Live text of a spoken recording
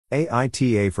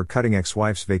AITAH for cutting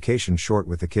ex-wife's vacation short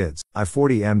with the kids. I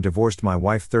 40M divorced my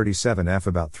wife 37F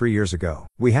about 3 years ago.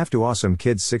 We have two awesome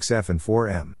kids 6F and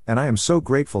 4M, and I am so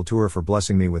grateful to her for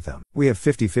blessing me with them. We have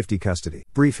 50-50 custody.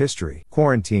 Brief history.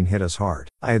 Quarantine hit us hard.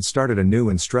 I had started a new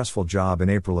and stressful job in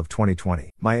April of 2020.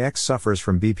 My ex suffers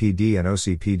from BPD and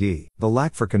OCPD. The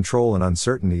lack for control and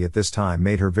uncertainty at this time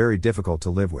made her very difficult to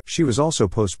live with. She was also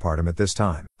postpartum at this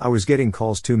time. I was getting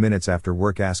calls 2 minutes after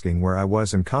work asking where I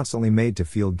was and constantly made to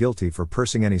feel guilty for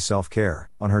pursing any self-care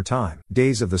on her time.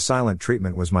 Days of the silent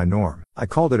treatment was my norm. I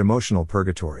called it emotional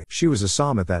purgatory. She was a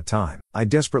psalm at that time. I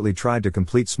desperately tried to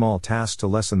complete small tasks to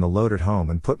lessen the load at home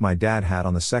and put my dad hat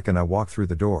on the second I walked through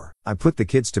the door. I put the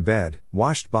kids to bed,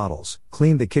 washed bottles,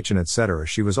 cleaned the kitchen, etc.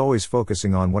 She was always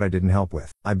focusing on what I didn't help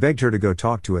with. I begged her to go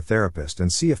talk to a therapist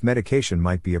and see if medication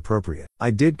might be appropriate.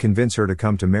 I did convince her to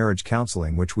come to marriage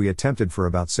counseling, which we attempted for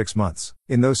about 6 months.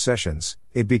 In those sessions,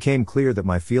 it became clear that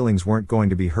my feelings weren't going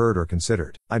to be heard or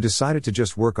considered. I decided to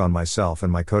just work on myself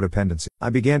and my codependency. I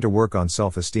began to work on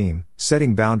self-esteem,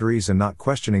 setting boundaries and not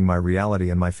questioning my reality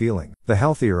and my feeling. The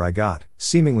healthier I got,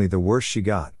 seemingly the worse she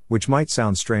got, which might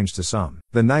sound strange to some.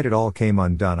 The night it all came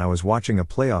undone, I was watching a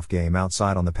playoff game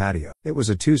outside on the patio. It was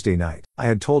a Tuesday night. I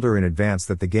had told her in advance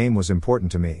that the game was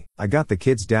important to me. I got the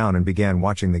kids down and began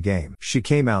watching the game. She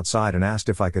came outside and asked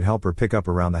if I could help her pick up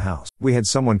around the house. We had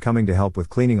someone coming to help with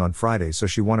cleaning on Friday, so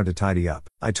she wanted to tidy up.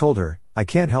 I told her, I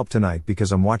can't help tonight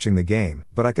because I'm watching the game,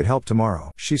 but I could help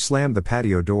tomorrow. She slammed the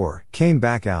patio door, came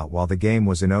back out while the game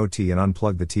was in OT and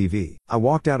unplugged the TV. I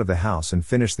walked out of the house and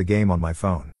finished the game on my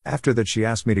phone. After that, she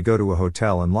asked me to go to a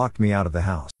hotel and locked me out of the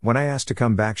house. When I asked to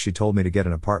come back, she told me to get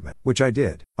an apartment, which I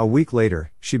did. A week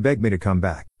later, she begged me to come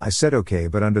back. I said okay,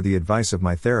 but under the advice of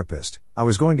my therapist, I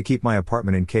was going to keep my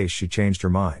apartment in case she changed her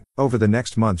mind. Over the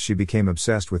next month, she became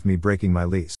obsessed with me breaking my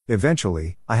lease.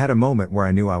 Eventually, I had a moment where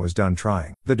I knew I was done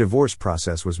trying. The divorce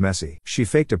process was messy. She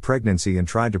faked a pregnancy and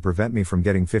tried to prevent me from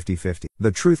getting 50-50.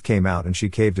 The truth came out and she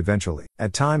caved eventually.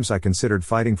 At times I considered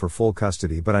fighting for full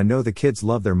custody, but I know the kids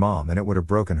love their mom and it would have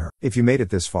broken her. If you made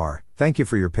it this far, thank you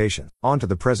for your patience. On to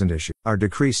the present issue. Our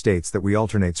decree states that we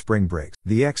alternate spring breaks.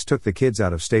 The ex took the kids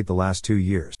out of state the last 2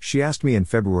 years. She asked me in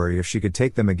February if she could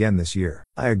take them again this year.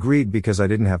 I agreed because I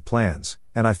didn't have plans,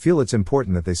 and I feel it's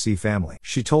important that they see family.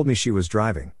 She told me she was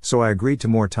driving, so I agreed to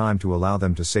more time to allow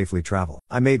them to safely travel.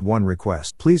 I made one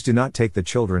request. Please do not take the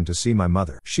children to see my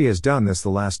mother. She has done this the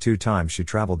last 2 times she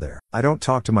traveled there. I don't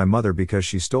talk to my mother because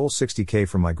she stole $60K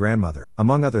from my grandmother,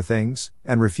 among other things,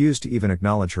 and refused to even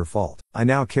acknowledge her fault. I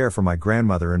now care for my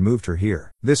grandmother and moved her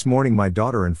here. This morning my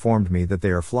daughter informed me that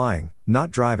they are flying, not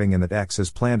driving, and that ex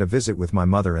has planned a visit with my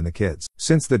mother and the kids.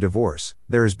 Since the divorce,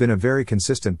 there has been a very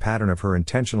consistent pattern of her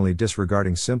intentionally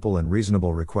disregarding simple and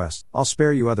reasonable requests. I'll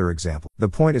spare you other examples. The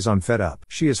point is I'm fed up.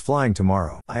 She is flying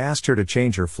tomorrow. I asked her to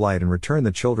change her flight and return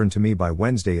the children to me by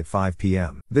Wednesday at 5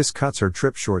 p.m. This cuts her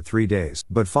trip short 3 days,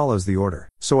 but follows the order.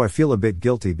 So I feel a bit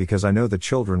guilty because I know the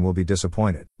children will be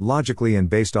disappointed. Logically and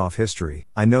based off history,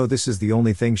 I know this is the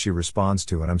only thing she responds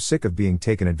to, and I'm sick of being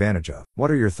taken advantage of. What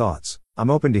are your thoughts? I'm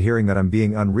open to hearing that I'm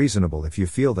being unreasonable if you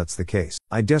feel that's the case.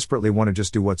 I desperately want to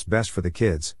just do what's best for the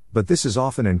kids, but this is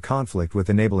often in conflict with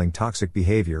enabling toxic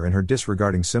behavior and her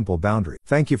disregarding simple boundary.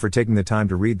 Thank you for taking the time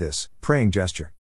to read this. Praying gesture.